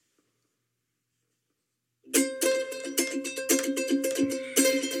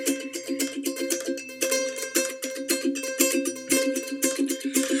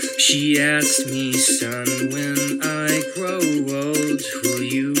She asked me, son, when I grow old, will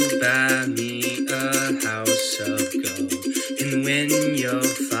you buy me a house of gold? And when your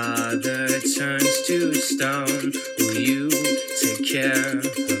father turns to stone, will you take care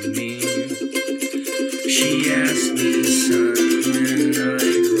of me? She asked me, son, when I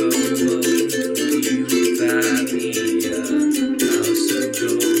grow old, will you buy me a house of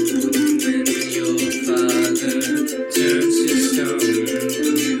gold? And when your father turns to stone,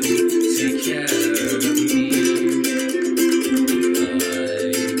 will you take care of me? I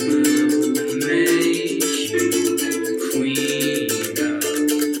will make you queen of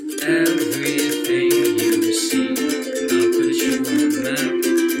everything you see. I'll put you on the map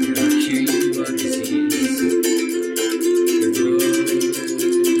and I'll cure you of disease.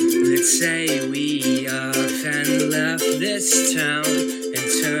 Let's say we off and left this town and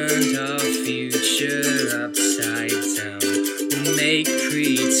turned our future upside down. We'll make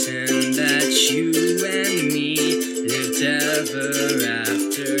pretend that you and me lived ever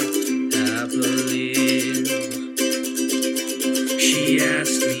after happily. She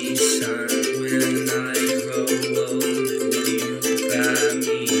asked me, son, when I grow old, will you buy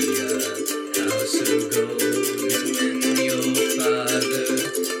me a house of gold? And when your father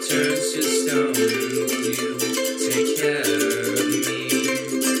turns to stone, will you take care of me?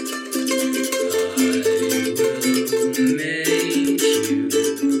 I will make you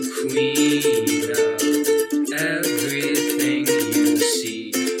queen of everything you see.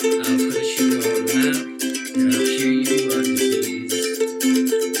 I'll put you on the map and I'll cure you of disease.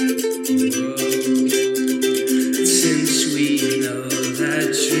 Whoa. Since we know that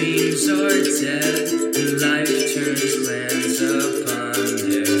dreams are dead and life turns plans upon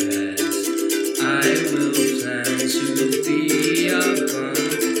their heads, I will plan to be a bum,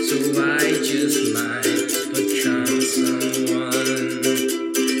 so I just might become someone.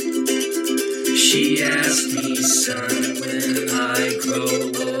 She asked me, son, when I grow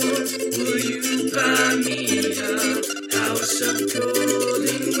old, will you buy me a house of gold?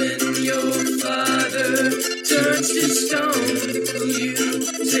 And when your father turns to stone, will you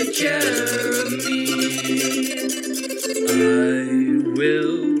take care of me? I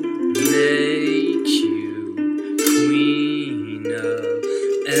will make you queen of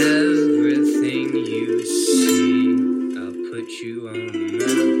everything you see. I'll put you on the map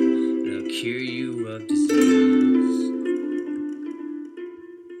and I'll cure you of disease.